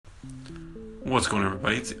What's going on,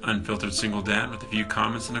 everybody? It's the Unfiltered Single Dad with a few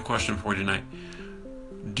comments and a question for you tonight.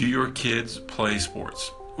 Do your kids play sports?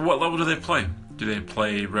 What level do they play? Do they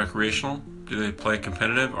play recreational? Do they play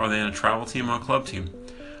competitive? Are they in a travel team or a club team?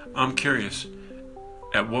 I'm curious,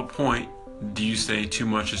 at what point do you say too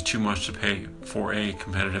much is too much to pay for a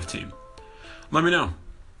competitive team? Let me know.